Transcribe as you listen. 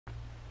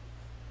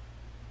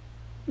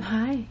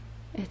Hi,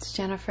 it's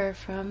Jennifer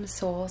from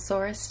Soul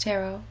Source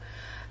Tarot,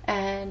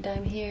 and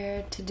I'm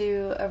here to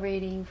do a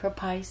reading for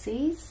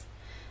Pisces.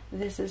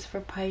 This is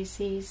for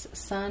Pisces,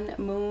 Sun,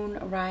 Moon,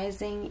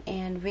 Rising,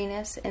 and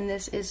Venus, and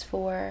this is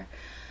for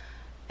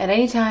at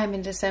any time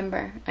in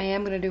December. I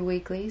am going to do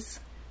weeklies,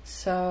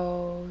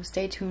 so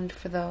stay tuned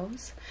for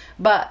those.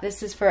 But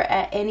this is for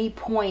at any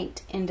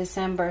point in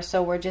December,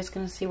 so we're just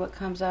going to see what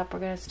comes up.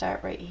 We're going to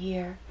start right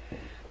here.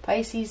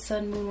 Pisces,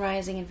 Sun, Moon,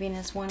 Rising, and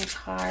Venus. One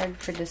card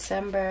for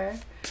December.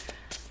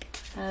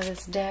 Out of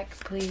this deck,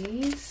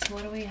 please.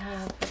 What do we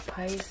have for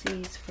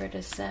Pisces for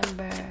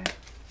December?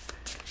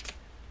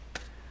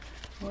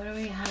 What do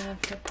we have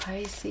for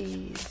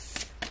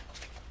Pisces?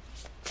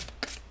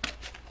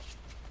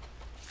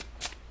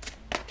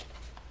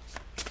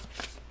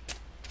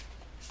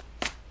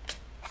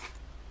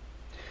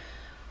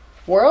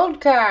 World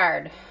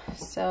card.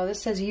 So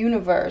this says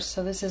universe.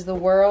 So this is the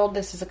world.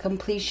 This is a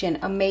completion,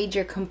 a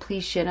major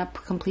completion, a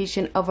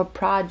completion of a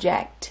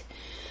project.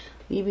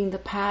 Leaving the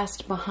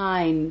past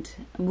behind,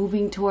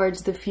 moving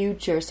towards the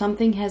future.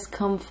 Something has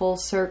come full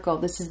circle.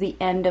 This is the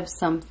end of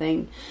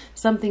something.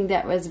 Something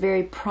that was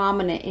very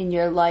prominent in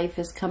your life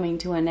is coming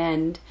to an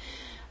end.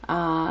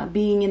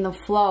 Being in the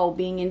flow,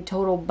 being in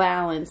total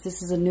balance.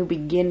 This is a new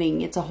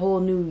beginning. It's a whole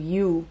new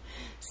you.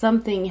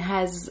 Something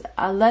has,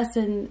 a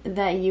lesson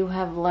that you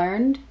have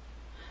learned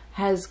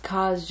has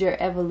caused your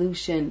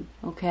evolution,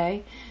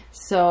 okay?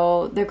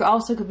 So there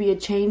also could be a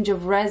change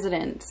of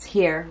residence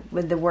here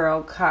with the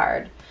World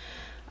card.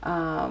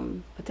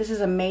 But this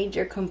is a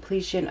major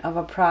completion of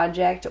a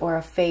project or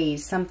a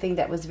phase. Something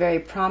that was very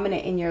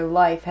prominent in your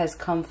life has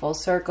come full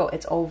circle.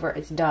 It's over.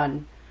 It's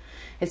done.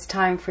 It's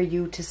time for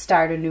you to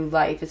start a new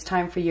life. It's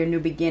time for your new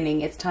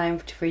beginning. It's time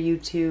for you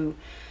to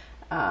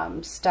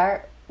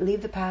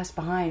leave the past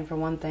behind, for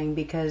one thing,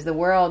 because the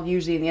world,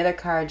 usually in the other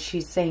card,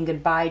 she's saying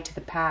goodbye to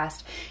the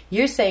past.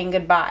 You're saying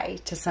goodbye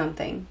to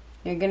something.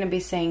 You're going to be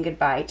saying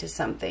goodbye to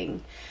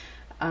something.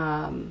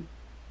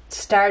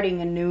 Starting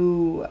a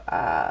new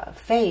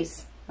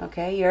phase.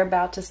 Okay, you're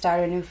about to start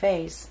a new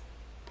phase.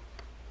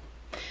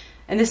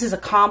 And this is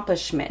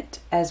accomplishment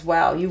as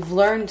well. You've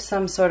learned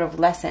some sort of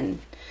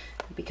lesson,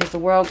 because the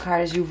World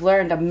card is you've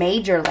learned a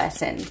major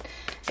lesson.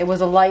 It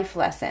was a life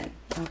lesson.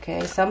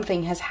 Okay,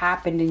 something has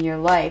happened in your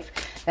life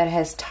that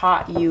has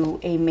taught you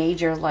a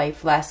major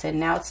life lesson.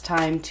 Now it's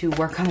time to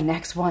work on the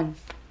next one.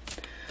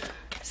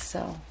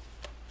 So,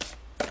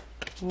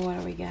 what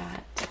do we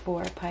got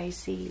for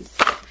Pisces?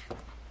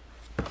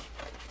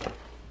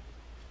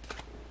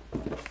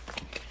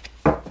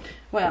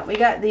 Well, we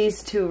got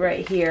these two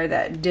right here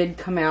that did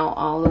come out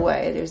all the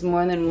way. There's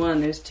more than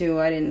one. There's two.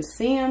 I didn't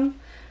see them.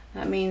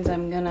 That means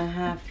I'm going to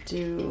have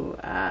to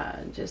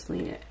just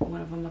lean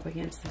one of them up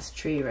against this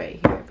tree right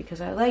here,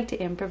 because I like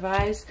to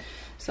improvise.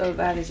 So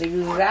that is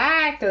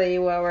exactly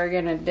what we're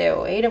going to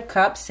do. Eight of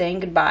Cups,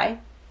 saying goodbye.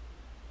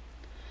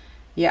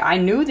 Yeah, I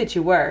knew that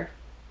you were.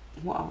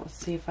 Well, let's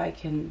see if I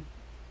can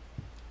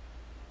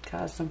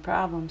cause some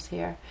problems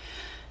here.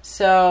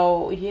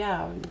 So,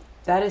 yeah,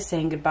 that is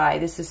saying goodbye.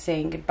 This is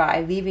saying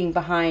goodbye. Leaving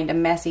behind a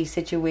messy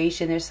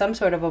situation. There's some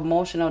sort of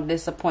emotional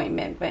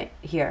disappointment right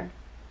here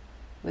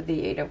with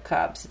the Eight of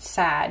Cups. It's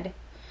sad.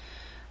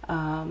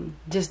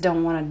 Just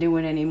don't want to do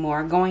it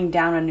anymore. Going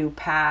down a new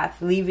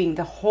path. Leaving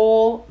the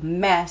whole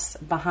mess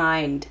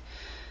behind.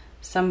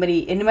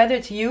 Somebody, and whether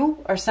it's you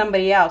or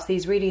somebody else,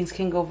 these readings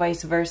can go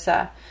vice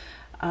versa.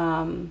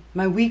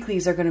 My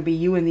weeklies are going to be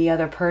you and the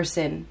other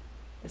person.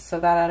 So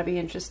that ought to be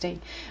interesting.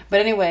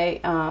 But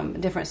anyway,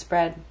 different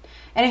spread.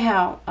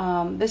 Anyhow,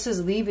 this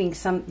is leaving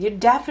you're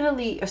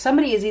definitely, or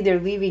somebody is either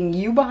leaving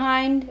you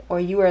behind or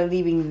you are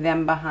leaving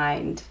them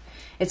behind.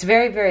 It's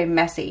very, very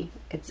messy.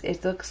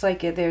 It looks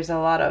like there's a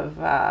lot of,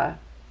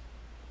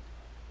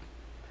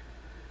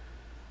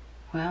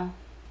 well,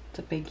 it's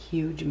a big,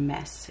 huge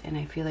mess. And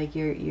I feel like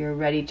you're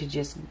ready to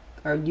just,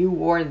 or you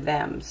or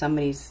them,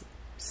 somebody's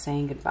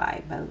saying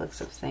goodbye by the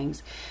looks of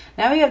things.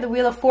 Now we have the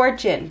Wheel of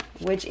Fortune,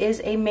 which is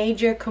a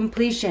major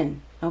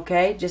completion.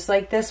 Okay, just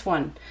like this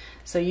one.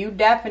 So you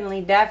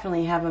definitely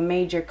have a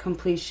major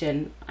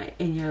completion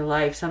in your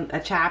life. A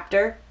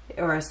chapter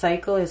or a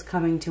cycle is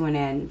coming to an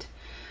end.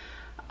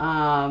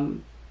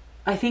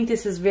 I think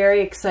this is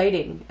very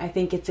exciting. I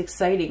think it's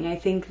exciting. I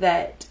think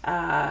that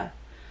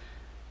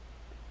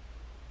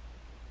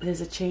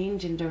there's a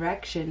change in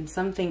direction.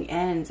 Something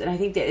ends. And I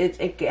think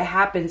that it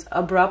happens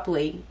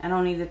abruptly. I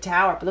don't need the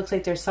Tower, but it looks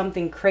like there's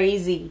something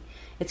crazy.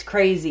 It's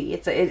crazy.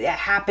 It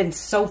happens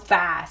so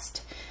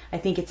fast. I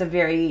think it's a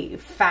very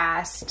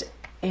fast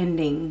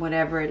ending,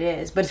 whatever it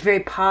is. But it's very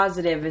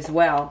positive as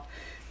well.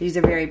 These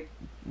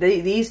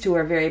two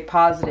are very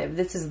positive.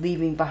 This is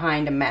leaving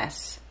behind a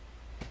mess.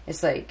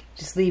 It's like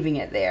just leaving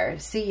it there.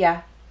 See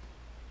ya.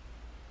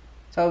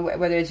 So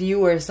whether it's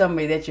you or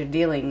somebody that you're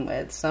dealing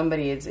with,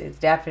 somebody is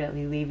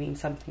definitely leaving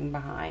something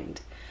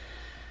behind.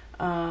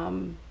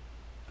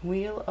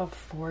 Wheel of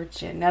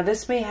Fortune. Now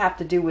this may have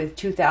to do with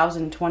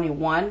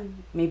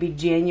 2021, maybe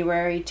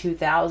January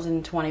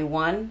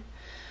 2021.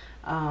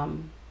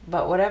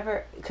 But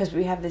whatever, because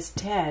we have this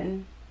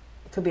 10,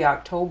 Could be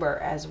October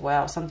as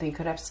well. Something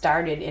could have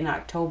started in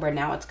October.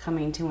 Now it's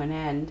coming to an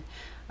end.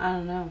 I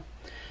don't know.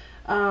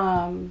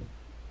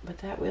 But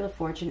that Wheel of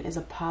Fortune is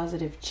a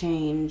positive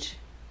change.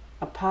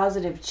 A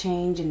positive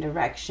change in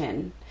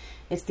direction.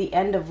 It's the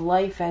end of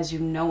life as you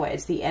know it.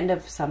 It's the end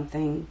of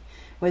something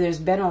where there's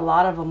been a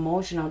lot of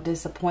emotional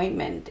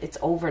disappointment. It's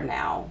over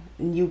now.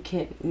 You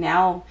can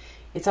now,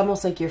 it's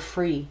almost like you're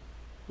free.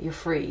 You're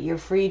free. You're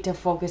free to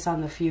focus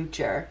on the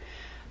future.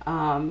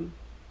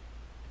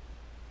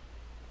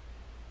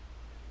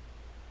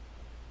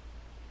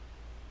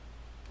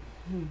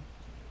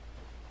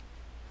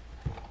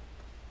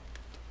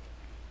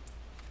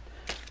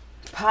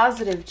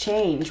 Positive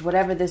change,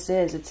 whatever this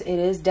is, it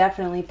is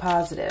definitely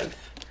positive.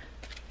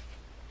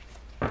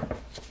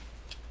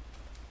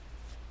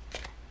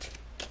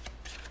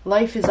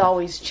 Life is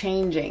always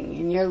changing,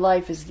 and your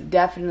life is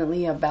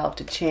definitely about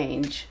to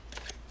change.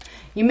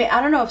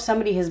 I don't know if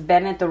somebody has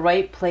been at the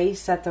right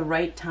place at the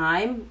right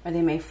time, or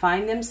they may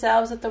find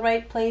themselves at the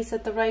right place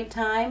at the right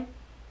time.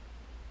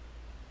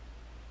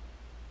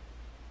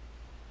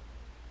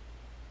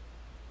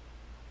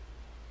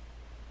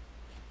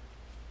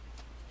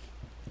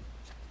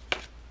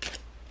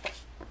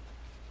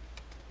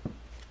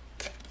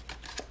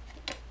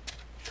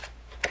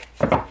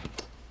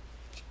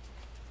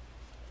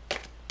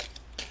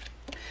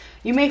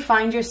 You may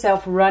find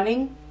yourself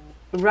running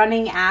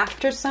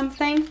after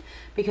something,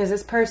 because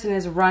this person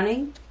is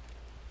running,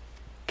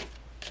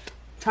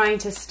 trying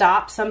to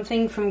stop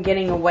something from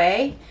getting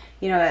away.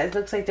 You know, it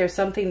looks like there's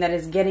something that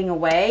is getting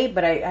away,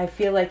 but I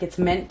feel like it's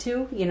meant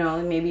to. You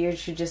know, maybe you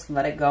should just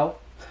let it go.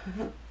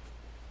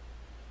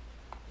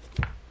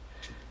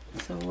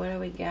 So what do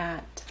we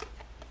got?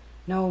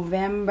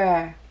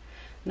 November.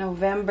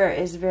 November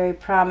is very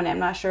prominent. I'm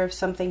not sure if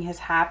something has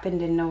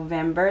happened in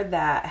November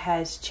that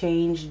has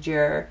changed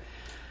your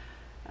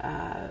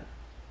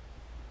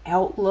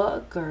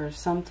outlook or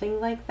something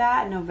like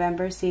that.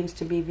 November seems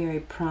to be very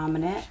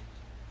prominent.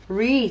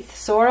 Wreath,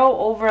 sorrow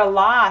over a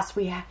loss.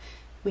 We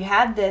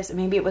had this.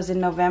 Maybe it was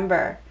in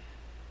November.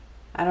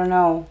 I don't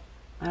know,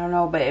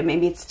 but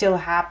maybe it's still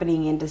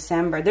happening in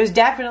December. There's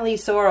definitely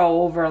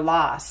sorrow over a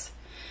loss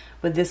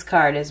with this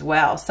card as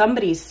well.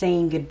 Somebody's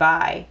saying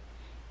goodbye,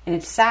 and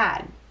it's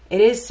sad.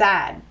 It is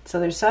sad. So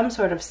there's some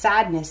sort of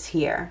sadness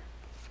here.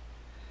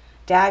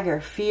 Dagger,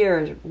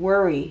 fear,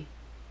 worry.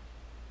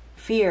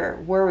 Fear,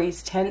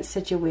 worries, tense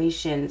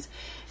situations.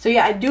 So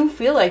yeah, I do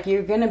feel like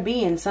you're going to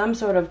be in some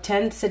sort of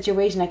tense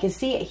situation. I can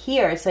see it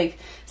here. It's like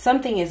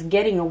something is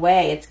getting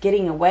away. It's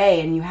getting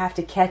away, and you have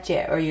to catch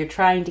it, or you're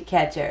trying to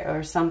catch it,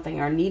 or something,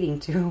 or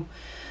needing to.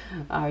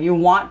 You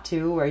want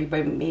to,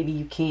 but maybe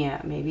you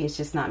can't. Maybe it's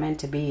just not meant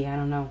to be. I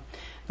don't know.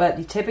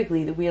 But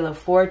typically the Wheel of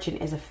Fortune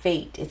is a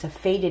fate. It's a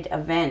fated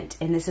event,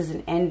 and this is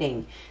an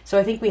ending. So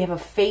I think we have a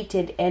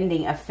fated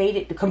ending, a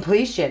fated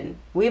completion.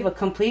 We have a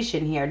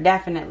completion here,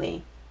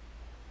 definitely.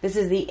 This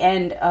is the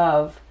end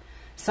of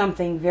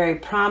something very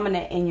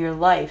prominent in your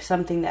life,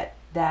 something that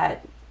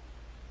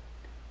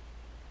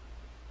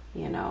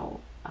you know,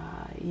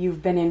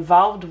 you've been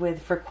involved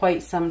with for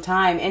quite some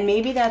time. And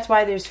maybe that's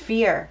why there's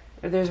fear,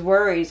 or there's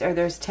worries, or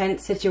there's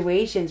tense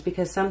situations,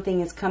 because something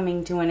is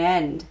coming to an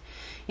end.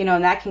 You know,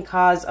 and that can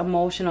cause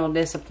emotional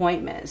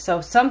disappointment.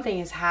 So something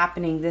is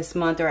happening this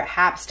month, or it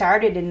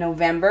started in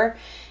November,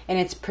 and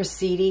it's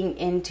proceeding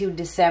into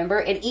December,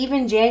 and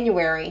even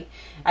January.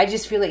 I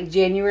just feel like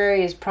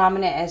January is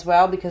prominent as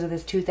well because of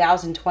this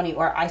 2020,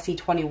 or I see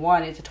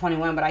 21. It's a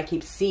 21, but I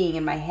keep seeing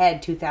in my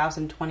head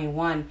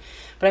 2021.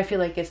 But I feel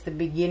like it's the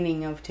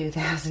beginning of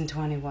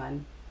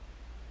 2021.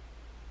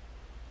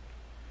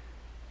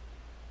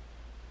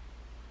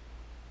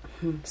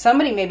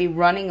 Somebody may be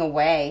running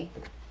away.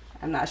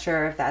 I'm not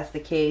sure if that's the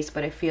case,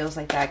 but it feels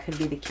like that could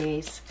be the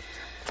case.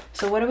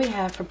 So what do we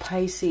have for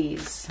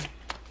Pisces?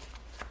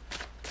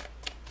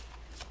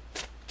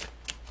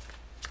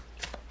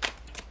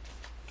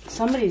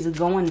 Somebody's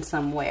going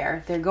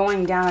somewhere. They're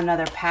going down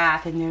another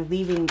path, and they're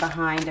leaving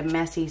behind a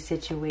messy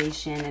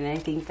situation. And I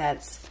think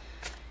that's,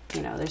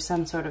 you know, there's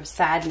some sort of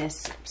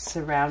sadness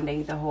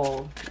surrounding the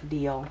whole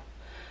deal.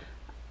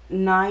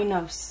 Nine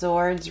of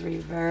Swords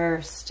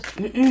reversed.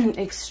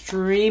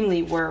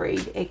 Extremely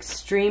worried.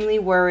 Extremely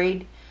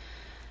worried.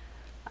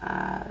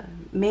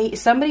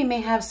 Somebody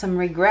may have some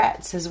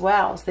regrets as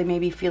well. So they may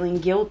be feeling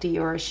guilty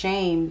or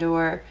ashamed,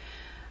 or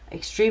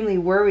extremely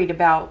worried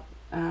about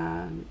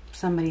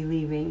somebody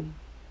leaving.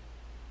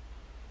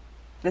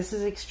 This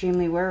is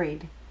extremely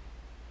worried.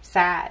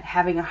 Sad.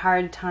 Having a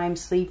hard time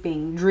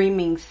sleeping.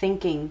 Dreaming.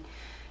 Thinking.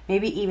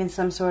 Maybe even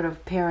some sort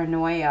of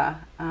paranoia.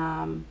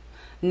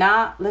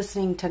 Not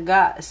listening to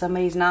gut.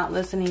 Somebody's not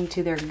listening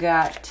to their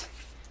gut.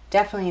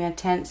 Definitely in a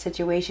tense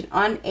situation.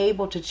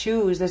 Unable to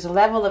choose. There's a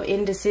level of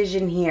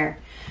indecision here.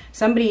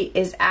 Somebody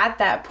is at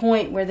that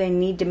point where they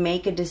need to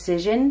make a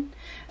decision,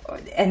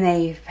 and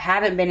they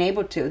haven't been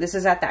able to. This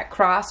is at that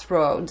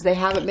crossroads. They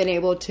haven't been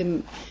able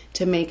to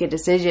make a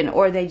decision,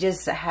 or they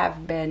just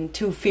have been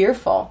too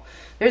fearful.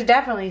 There's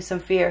definitely some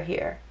fear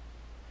here.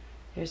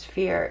 There's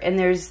fear. And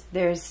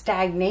there's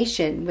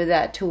stagnation with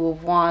that Two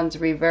of Wands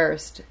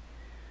reversed.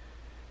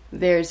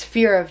 There's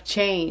fear of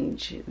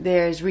change.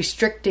 There's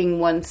restricting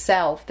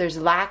oneself. There's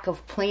lack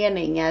of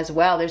planning as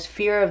well. There's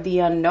fear of the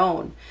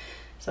unknown.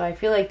 So I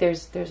feel like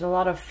there's a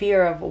lot of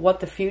fear of what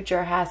the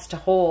future has to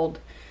hold.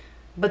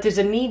 But there's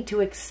a need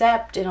to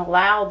accept and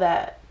allow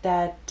that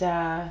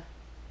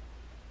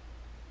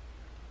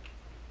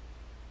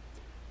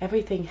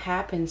everything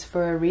happens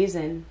for a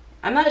reason.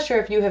 I'm not sure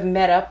if you have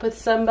met up with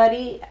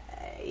somebody,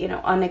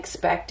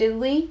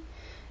 unexpectedly.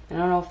 I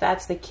don't know if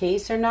that's the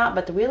case or not,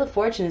 but the Wheel of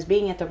Fortune is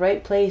being at the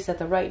right place at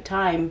the right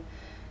time,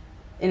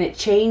 and it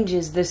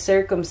changes the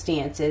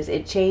circumstances.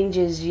 It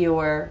changes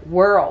your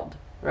world,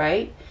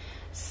 right?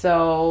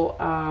 So,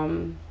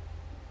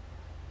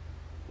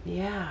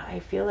 yeah, I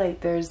feel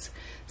like there's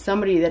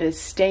somebody that is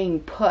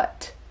staying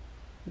put.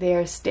 They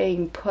are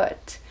staying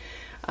put.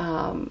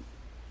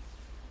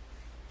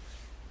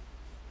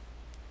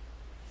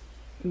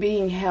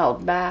 Being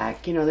held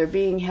back, they're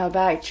being held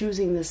back,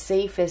 choosing the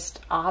safest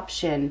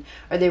option,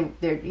 or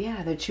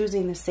they're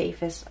choosing the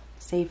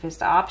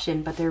safest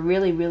option, but they're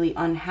really, really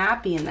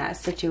unhappy in that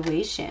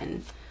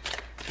situation.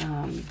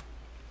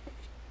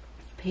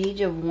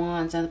 Page of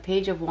Wands. Now the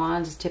Page of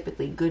Wands is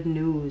typically good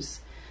news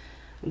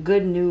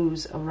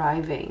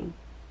arriving,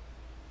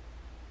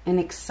 an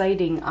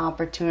exciting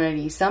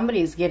opportunity.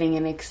 Somebody's getting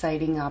an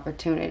exciting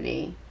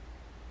opportunity.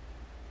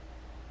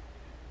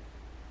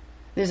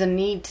 There's a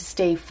need to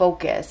stay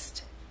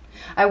focused.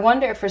 I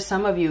wonder for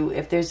some of you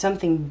if there's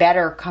something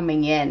better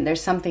coming in.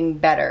 There's something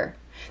better.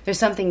 There's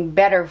something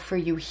better for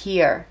you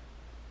here.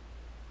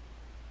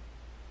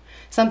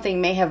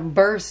 Something may have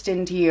burst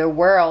into your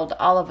world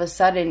all of a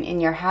sudden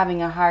and you're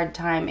having a hard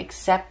time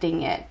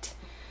accepting it.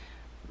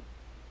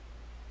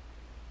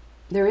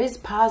 There is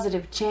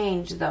positive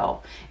change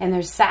though, and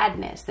there's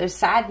sadness. There's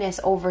sadness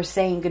over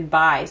saying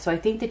goodbye. So I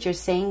think that you're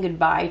saying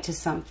goodbye to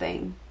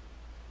something.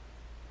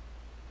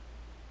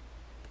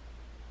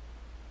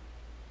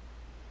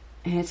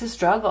 And it's a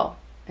struggle.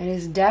 It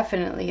is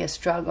definitely a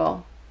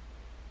struggle.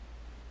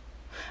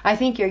 I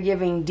think you're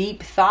giving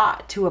deep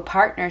thought to a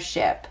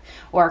partnership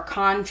or a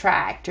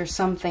contract or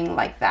something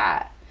like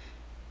that.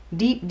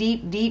 Deep,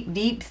 deep, deep,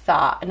 deep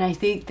thought. And I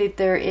think that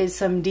there is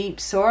some deep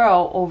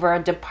sorrow over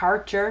a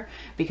departure,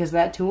 because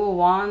that Two of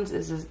Wands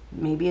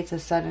maybe it's a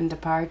sudden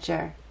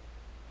departure.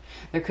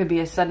 There could be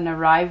a sudden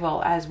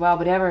arrival as well.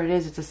 Whatever it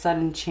is, it's a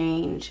sudden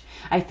change.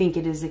 I think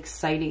it is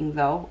exciting,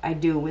 though. I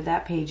do. With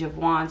that Page of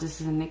Wands,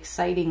 this is an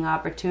exciting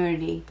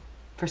opportunity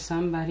for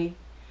somebody.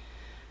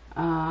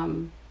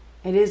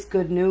 It is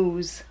good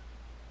news.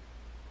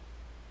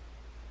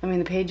 I mean,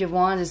 the Page of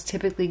Wands is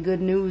typically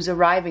good news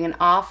arriving, an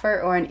offer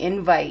or an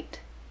invite.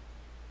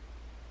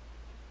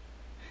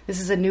 This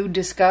is a new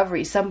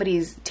discovery.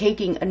 Somebody's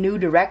taking a new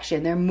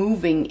direction. They're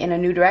moving in a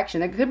new direction.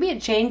 There could be a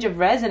change of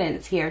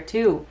residence here,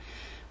 too,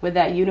 with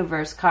that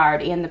Universe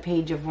card and the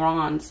Page of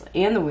Wands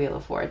and the Wheel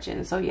of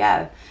Fortune. So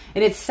yeah,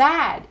 and it's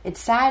sad. It's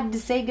sad to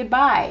say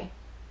goodbye.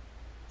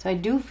 So I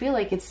do feel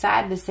like it's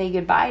sad to say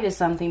goodbye to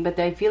something, but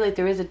I feel like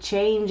there is a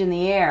change in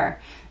the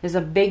air. There's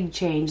a big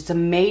change. It's a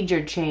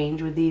major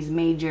change with these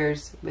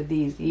majors, with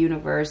these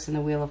Universe and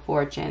the Wheel of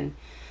Fortune.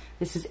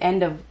 This is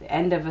end of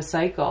a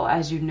cycle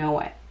as you know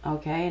it,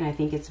 okay? And I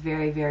think it's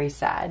very, very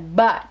sad.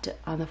 But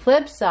on the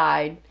flip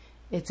side,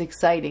 it's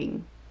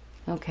exciting.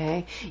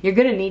 Okay, you're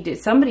going to need to,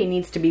 somebody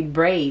needs to be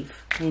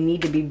brave. They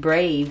need to be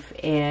brave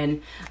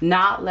and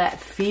not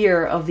let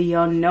fear of the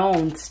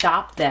unknown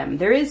stop them.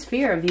 There is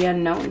fear of the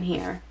unknown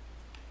here.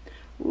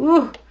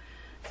 Ooh,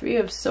 Three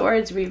of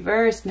Swords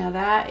reversed. Now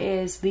that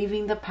is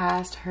leaving the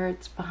past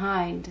hurts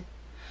behind.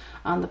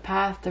 On the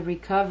path to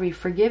recovery,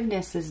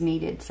 forgiveness is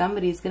needed.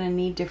 Somebody's going to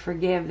need to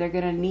forgive. They're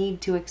going to need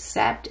to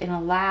accept and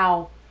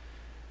allow,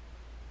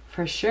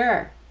 for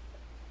sure.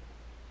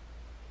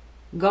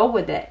 Go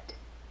with it.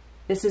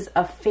 This is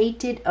a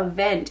fated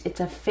event.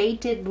 It's a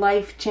fated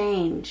life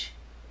change.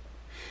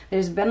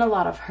 There's been a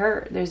lot of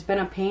hurt. There's been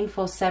a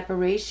painful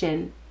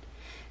separation.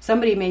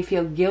 Somebody may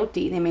feel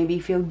guilty. They may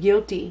feel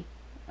guilty.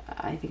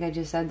 I think I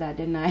just said that,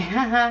 didn't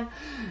I?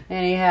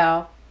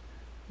 Anyhow,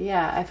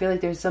 yeah, I feel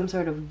like there's some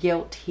sort of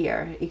guilt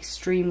here.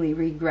 Extremely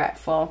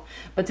regretful.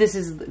 But this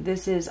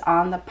is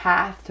on the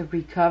path to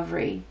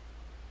recovery.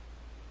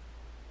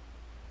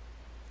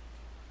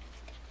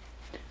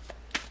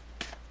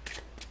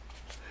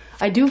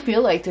 I do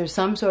feel like there's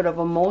some sort of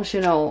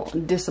emotional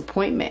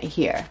disappointment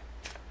here.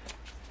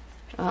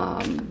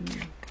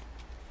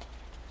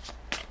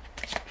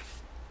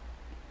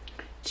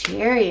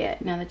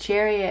 Chariot. Now the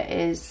Chariot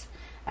is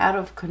out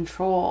of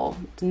control.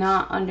 It's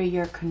not under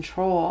your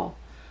control.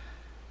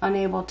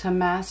 Unable to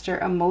master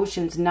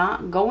emotions.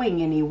 Not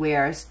going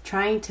anywhere. It's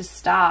trying to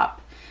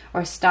stop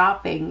or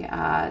stopping.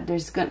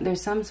 There's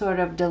some sort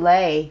of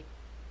delay.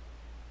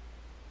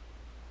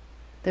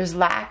 There's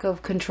lack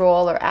of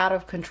control or out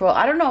of control.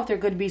 I don't know if there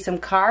could be some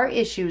car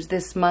issues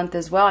this month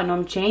as well. I know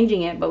I'm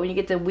changing it, but when you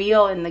get the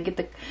wheel and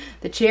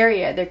the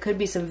Chariot, there could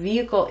be some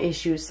vehicle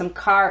issues, some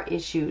car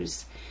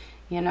issues.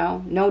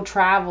 No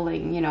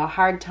traveling, a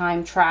hard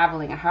time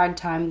traveling, a hard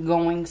time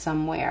going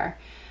somewhere.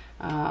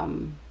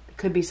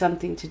 Could be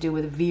something to do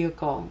with a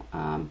vehicle.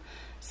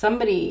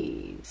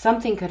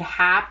 something could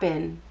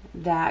happen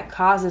that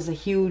causes a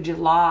huge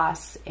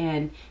loss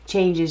and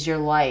changes your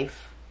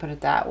life, put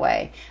it that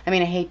way. I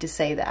mean, I hate to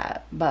say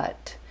that,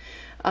 but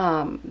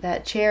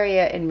that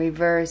Chariot in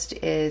reversed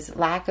is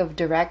lack of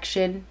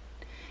direction.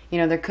 You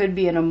know, there could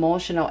be an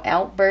emotional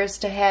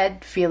outburst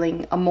ahead,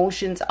 feeling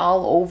emotions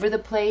all over the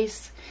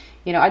place.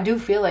 You know, I do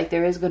feel like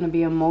there is going to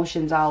be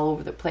emotions all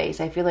over the place.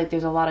 I feel like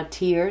there's a lot of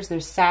tears,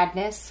 there's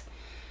sadness.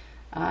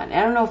 And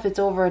I don't know if it's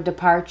over a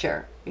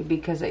departure,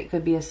 because it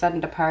could be a sudden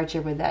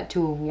departure with that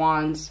Two of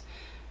Wands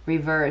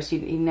reverse. You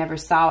never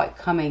saw it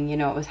coming, you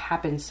know, it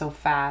happened so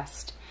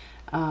fast.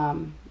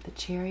 The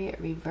Chariot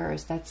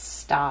reverse, that's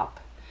stop,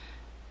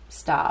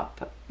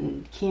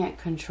 can't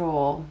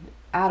control,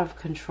 out of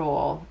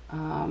control,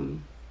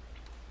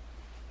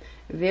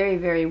 very,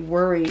 very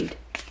worried,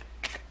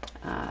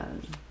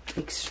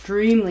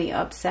 extremely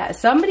upset.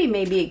 Somebody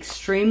may be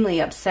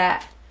extremely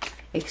upset,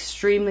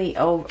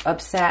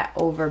 upset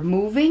over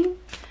moving,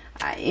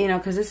 you know,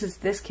 because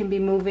this can be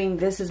moving,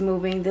 this is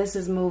moving, this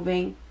is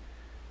moving.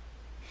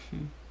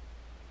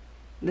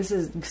 This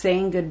is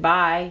saying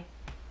goodbye.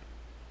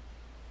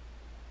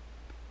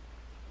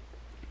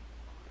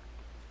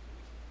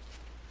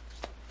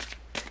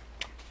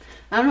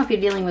 I don't know if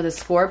you're dealing with a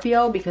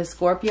Scorpio, because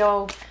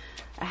Scorpio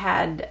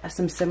had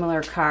some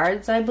similar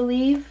cards, I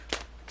believe.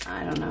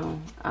 I don't know.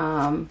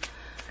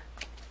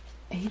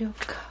 Eight of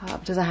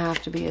Cups doesn't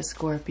have to be a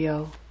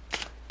Scorpio.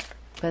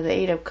 But the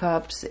Eight of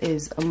Cups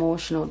is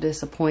emotional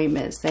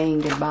disappointment,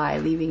 saying goodbye,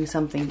 leaving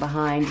something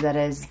behind that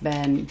has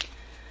been...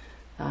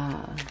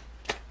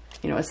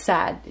 you know, it's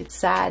sad. It's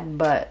sad,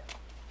 but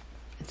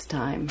it's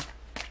time.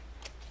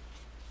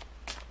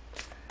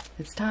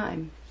 It's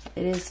time.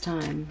 It is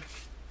time.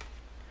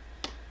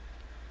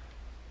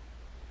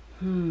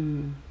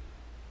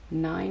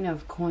 Nine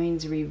of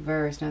Coins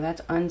reversed. Now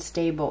that's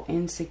unstable,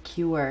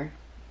 insecure.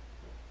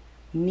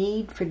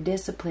 Need for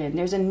discipline.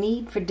 There's a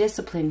need for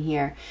discipline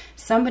here.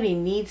 Somebody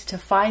needs to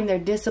find their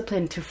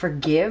discipline to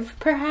forgive,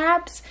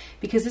 perhaps,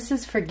 because this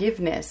is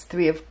forgiveness.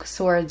 Three of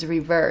Swords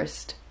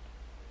reversed.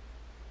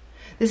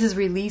 This is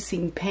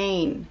releasing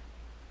pain.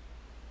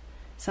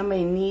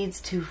 Somebody needs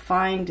to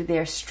find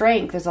their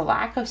strength. There's a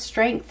lack of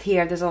strength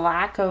here. There's a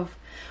lack of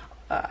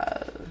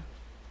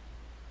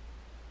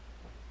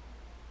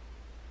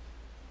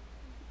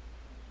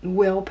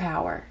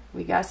willpower.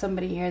 We got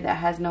somebody here that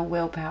has no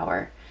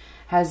willpower,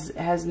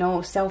 has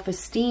no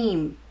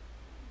self-esteem.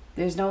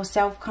 There's no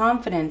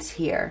self-confidence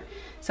here.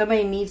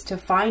 Somebody needs to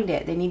find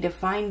it. They need to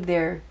find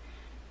their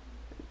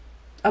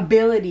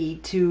ability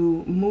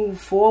to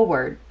move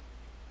forward.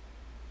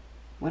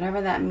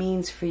 Whatever that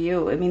means for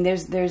you. I mean,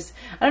 there's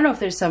I don't know if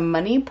there's some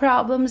money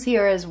problems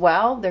here as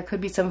well. There could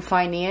be some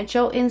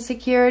financial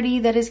insecurity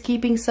that is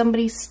keeping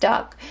somebody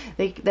stuck.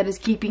 That is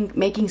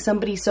making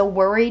somebody so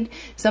worried.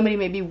 Somebody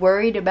may be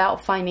worried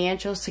about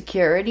financial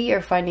security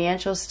or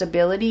financial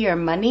stability or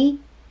money.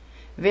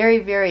 Very,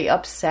 very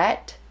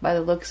upset by the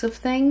looks of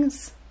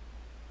things.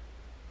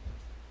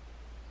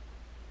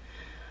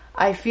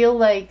 I feel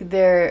like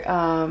there's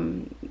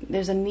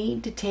a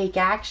need to take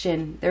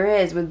action. There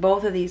is, with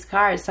both of these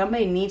cards.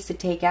 Somebody needs to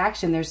take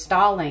action. They're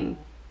stalling.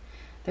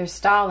 They're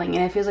stalling.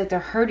 And it feels like they're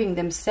hurting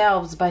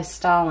themselves by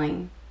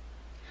stalling.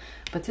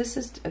 But this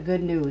is a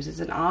good news. It's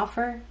an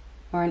offer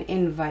or an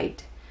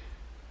invite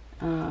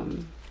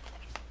to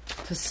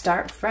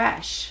start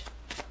fresh.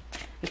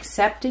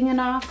 Accepting an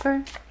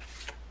offer.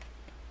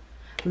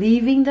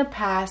 Leaving the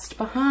past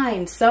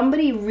behind.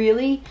 Somebody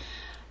really...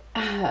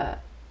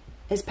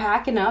 is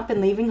packing up and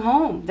leaving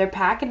home. They're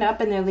packing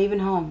up and they're leaving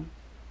home.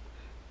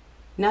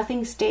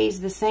 Nothing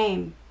stays the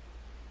same.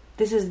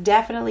 This is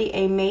definitely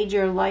a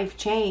major life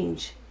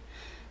change.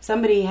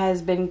 Somebody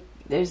has been,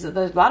 there's a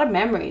lot of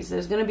memories.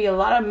 There's going to be a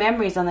lot of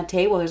memories on the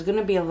table. There's going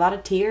to be a lot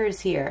of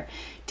tears here.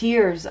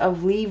 Tears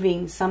of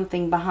leaving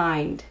something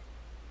behind.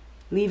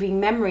 Leaving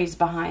memories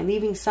behind.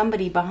 Leaving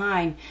somebody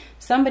behind.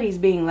 Somebody's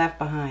being left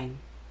behind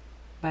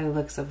by the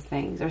looks of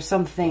things, or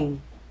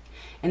something.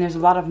 And there's a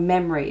lot of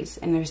memories,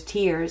 and there's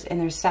tears, and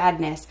there's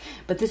sadness.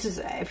 But this is,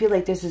 I feel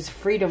like this is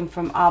freedom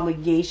from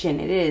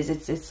obligation. It is.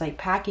 It's like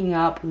packing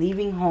up,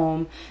 leaving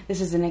home. This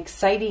is an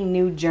exciting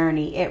new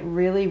journey. It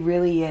really,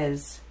 really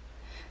is.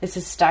 This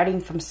is starting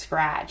from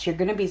scratch. You're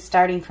going to be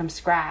starting from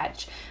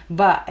scratch.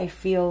 But I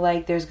feel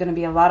like there's going to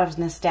be a lot of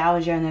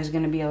nostalgia, and there's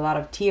going to be a lot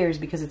of tears,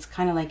 because it's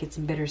kind of like it's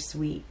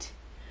bittersweet.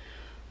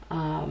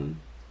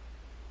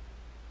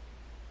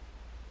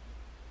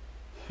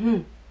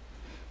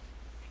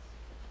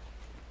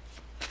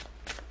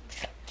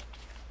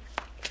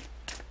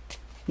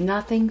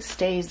 Nothing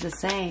stays the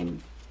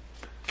same.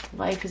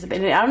 Life is a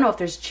bit... I don't know if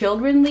there's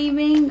children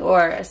leaving,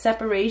 or a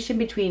separation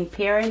between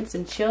parents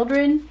and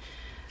children,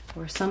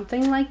 or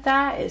something like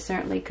that. It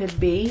certainly could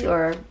be,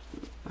 or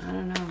I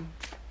don't know.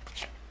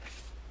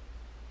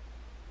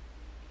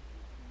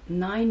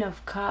 Nine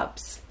of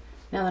Cups.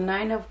 Now the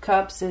Nine of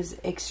Cups is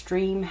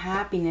extreme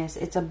happiness.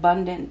 It's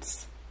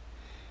abundance.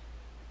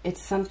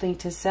 It's something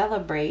to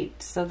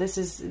celebrate. So this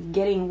is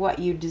getting what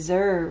you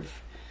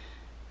deserve.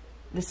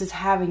 This is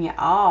having it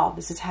all.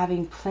 This is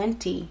having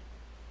plenty.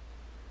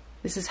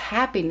 This is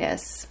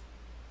happiness,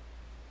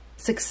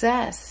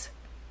 success,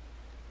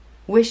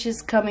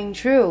 wishes coming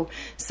true.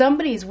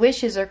 Somebody's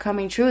wishes are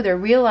coming true. They're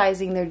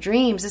realizing their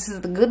dreams. This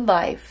is the good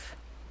life.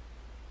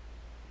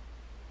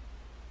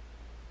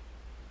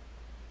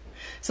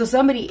 So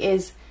somebody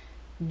is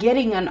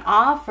getting an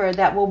offer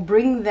that will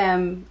bring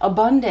them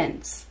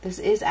abundance. This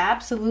is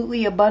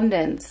absolutely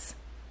abundance.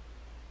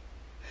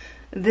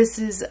 This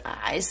is,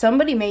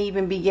 somebody may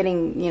even be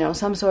getting, you know,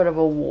 some sort of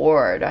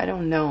award. I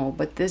don't know.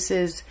 But this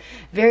is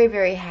very,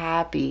 very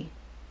happy.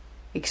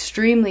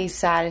 Extremely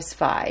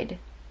satisfied.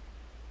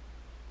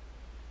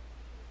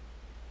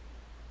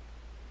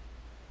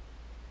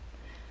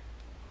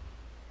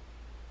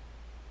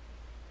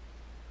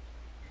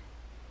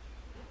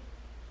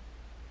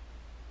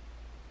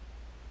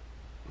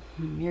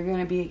 You're going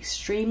to be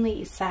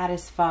extremely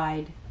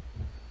satisfied.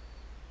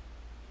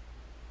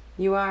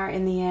 You are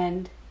in the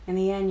end. In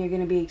the end, you're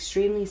going to be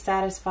extremely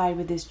satisfied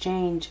with this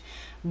change.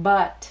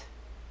 And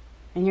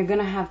you're going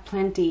to have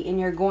plenty. And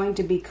you're going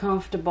to be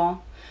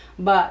comfortable.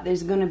 But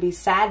there's going to be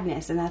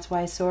sadness. And that's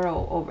why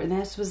sorrow over. And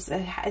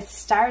it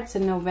starts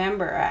in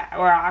November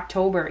or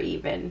October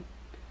even.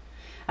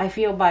 I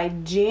feel by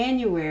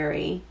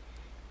January,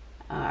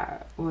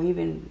 or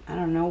even, I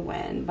don't know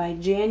when, by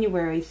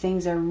January,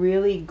 things are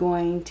really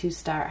going to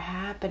start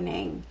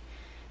happening.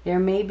 There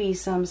may be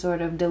some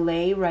sort of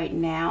delay right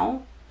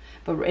now,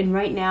 but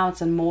right now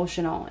it's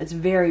emotional. It's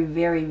very,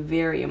 very,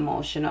 very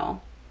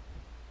emotional.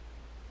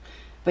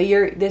 But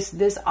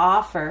this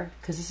offer,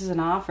 because this is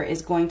an offer,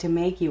 is going to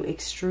make you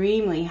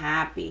extremely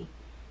happy.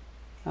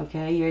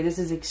 Okay, this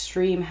is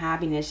extreme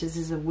happiness. This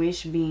is a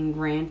wish being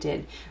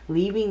granted.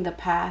 Leaving the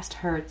past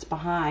hurts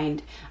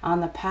behind.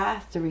 On the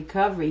path to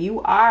recovery.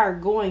 You are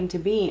going to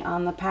be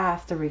on the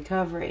path to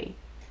recovery.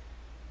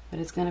 But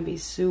it's going to be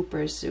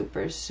super,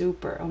 super,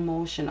 super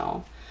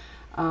emotional.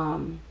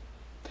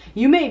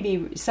 You may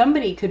be,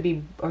 somebody could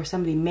be, or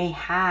somebody may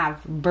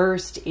have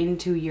burst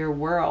into your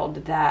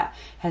world that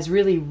has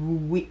really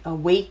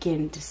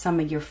awakened some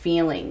of your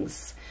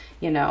feelings.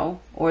 You know,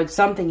 or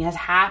something has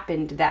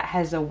happened that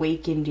has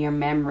awakened your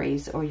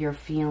memories or your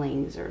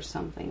feelings or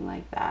something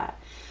like that.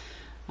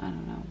 I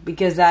don't know.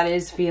 Because that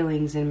is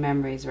feelings and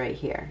memories right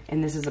here.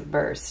 And this is a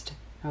burst.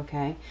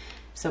 Okay.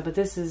 So, but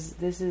this is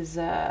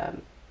the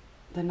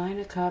Nine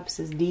of Cups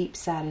is deep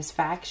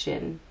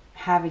satisfaction,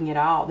 having it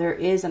all. There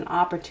is an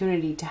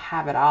opportunity to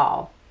have it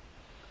all.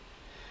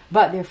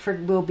 But there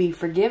will be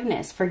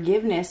forgiveness.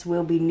 Forgiveness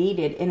will be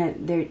needed.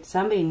 And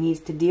somebody needs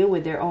to deal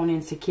with their own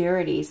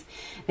insecurities.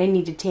 They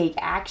need to take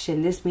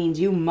action. This means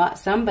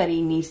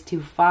somebody needs to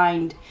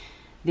find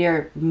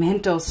their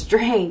mental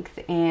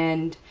strength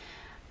and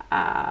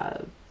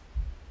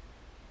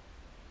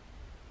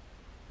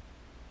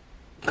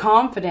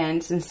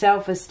confidence and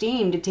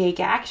self-esteem to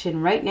take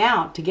action right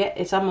now.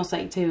 It's almost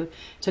like to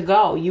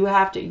go. You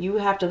have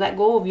to let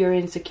go of your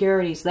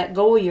insecurities. Let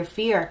go of your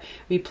fear.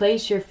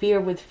 Replace your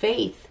fear with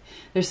faith.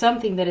 There's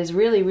something that is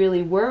really,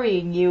 really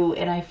worrying you,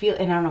 and I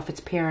don't know if it's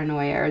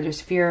paranoia or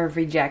there's fear of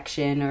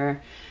rejection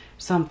or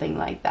something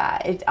like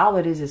that. All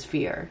it is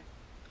fear.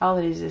 All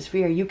it is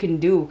fear. You can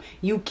do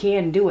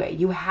it.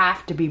 You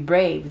have to be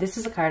brave. This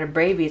is a card of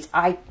bravery. It's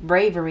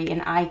bravery,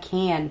 and I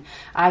can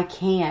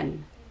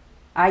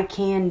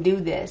do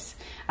this.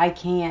 I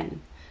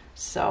can.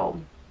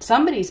 So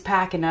somebody's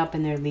packing up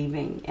and they're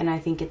leaving, and I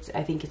think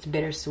it's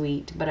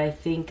bittersweet, but I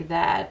think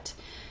that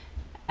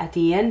at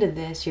the end of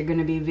this, you're going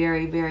to be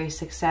very, very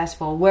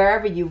successful.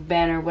 Wherever you've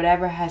been or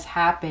whatever has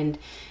happened,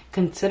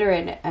 consider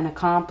it an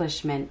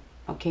accomplishment.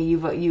 Okay,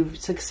 you've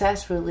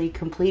successfully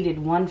completed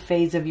one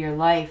phase of your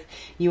life.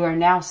 You are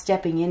now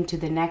stepping into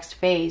the next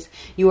phase.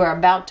 You are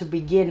about to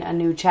begin a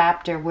new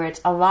chapter where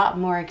it's a lot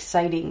more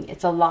exciting.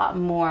 It's a lot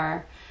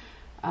more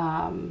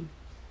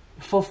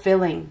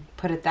fulfilling,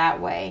 put it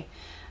that way.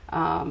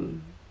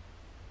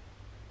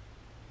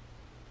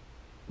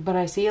 But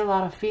I see a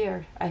lot of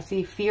fear. I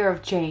see fear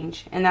of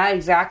change. And not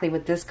exactly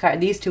with this card,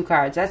 these two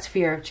cards. That's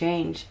fear of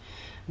change.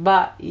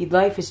 But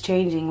life is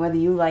changing whether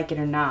you like it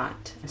or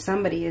not.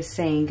 Somebody is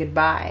saying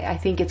goodbye. I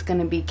think it's going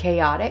to be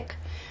chaotic.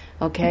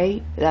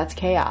 Okay? That's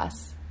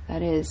chaos.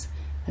 That's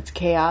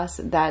chaos.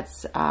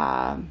 That's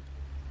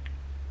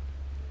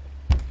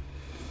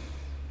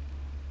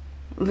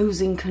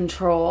losing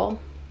control.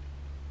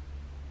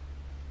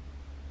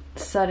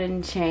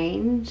 Sudden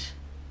change.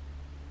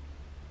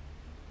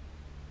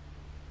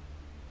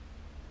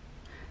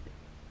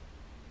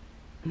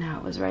 No,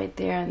 it was right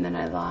there and then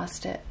I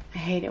lost it. I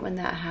hate it when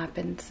that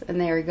happens. And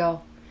there we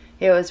go.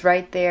 It was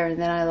right there and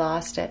then I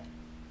lost it.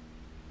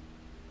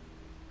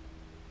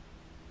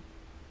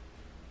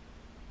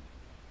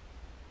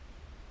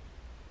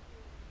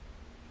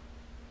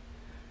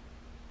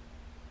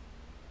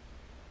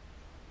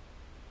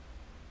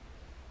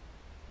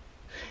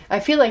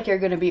 I feel like you're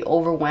going to be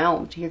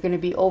overwhelmed. You're going to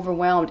be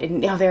overwhelmed.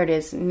 And oh, there it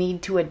is.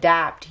 Need to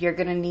adapt. You're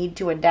going to need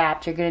to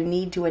adapt. You're going to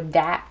need to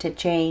adapt to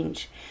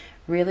change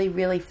really,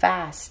 really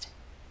fast.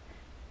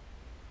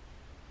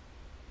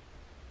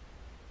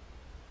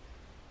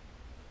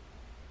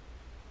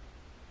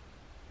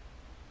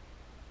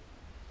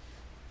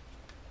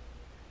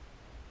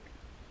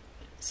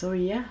 So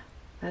yeah,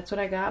 that's what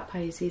I got,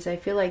 Pisces. I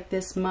feel like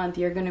this month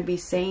you're going to be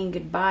saying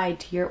goodbye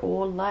to your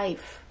old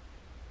life.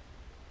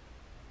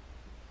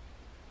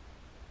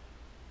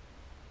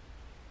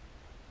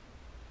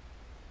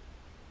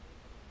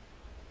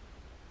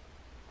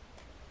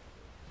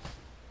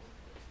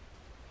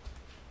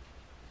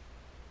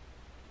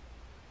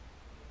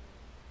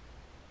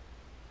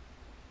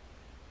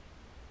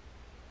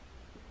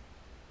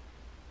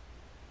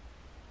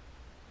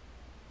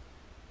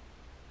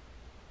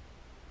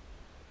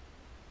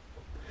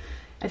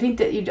 I think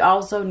that you'd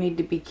also need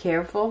to be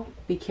careful.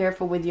 Be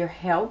careful with your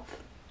health,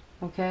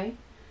 okay?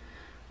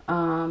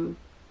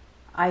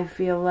 I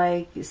feel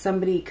like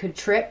somebody could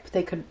trip.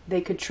 They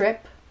could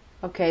trip,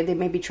 okay? They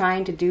may be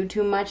trying to do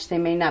too much. They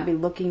may not be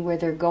looking where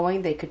they're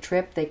going. They could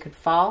trip. They could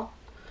fall.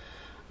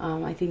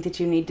 I think that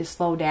you need to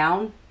slow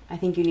down. I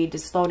think you need to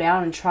slow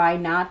down and try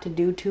not to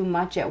do too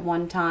much at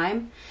one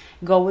time.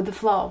 Go with the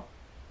flow.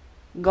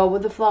 Go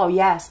with the flow.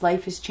 Yes,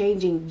 life is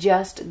changing.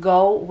 Just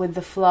go with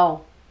the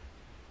flow.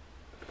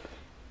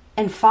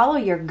 And follow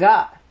your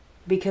gut,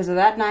 because of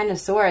that Nine of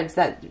Swords,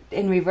 that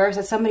in reverse,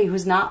 that's somebody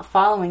who's not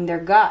following their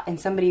gut, and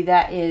somebody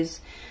that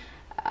is,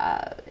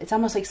 it's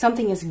almost like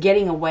something is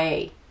getting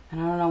away. And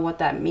I don't know what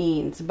that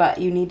means, but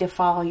you need to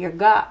follow your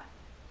gut.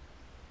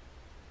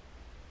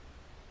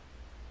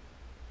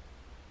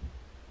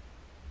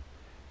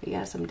 We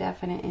got some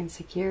definite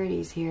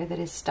insecurities here that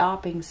is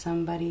stopping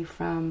somebody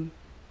from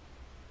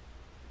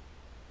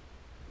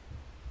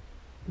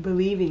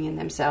believing in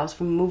themselves,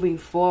 from moving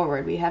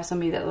forward. We have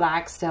somebody that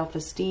lacks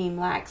self-esteem,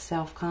 lacks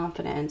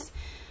self-confidence.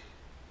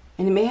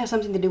 And it may have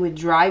something to do with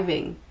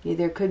driving.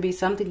 There could be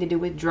something to do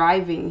with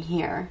driving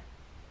here.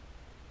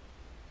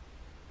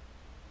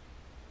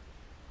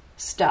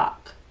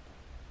 Stuck.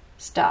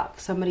 Stuck.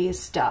 Somebody is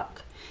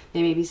stuck.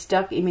 They may be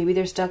stuck. Maybe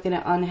they're stuck in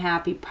an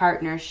unhappy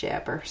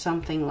partnership or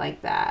something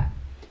like that.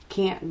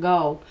 Can't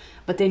go.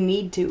 But they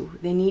need to.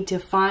 They need to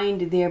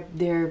find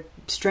their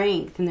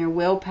strength and their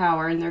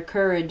willpower and their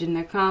courage and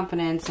their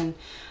confidence and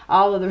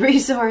all of the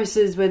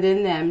resources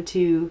within them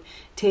to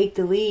take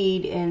the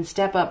lead and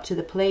step up to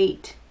the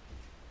plate.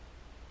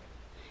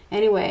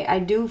 Anyway, I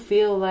do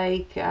feel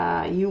like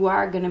you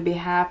are going to be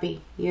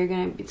happy. You're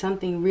going to be,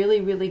 something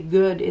really, really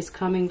good is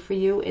coming for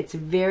you. It's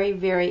very,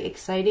 very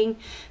exciting.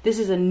 This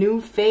is a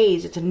new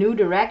phase. It's a new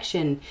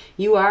direction.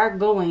 You are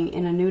going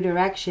in a new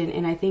direction,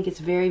 and I think it's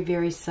very,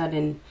 very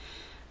sudden.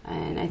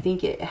 And I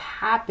think it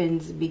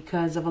happens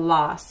because of a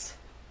loss.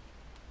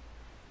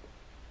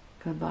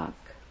 Good luck.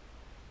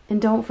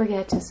 And don't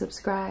forget to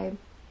subscribe.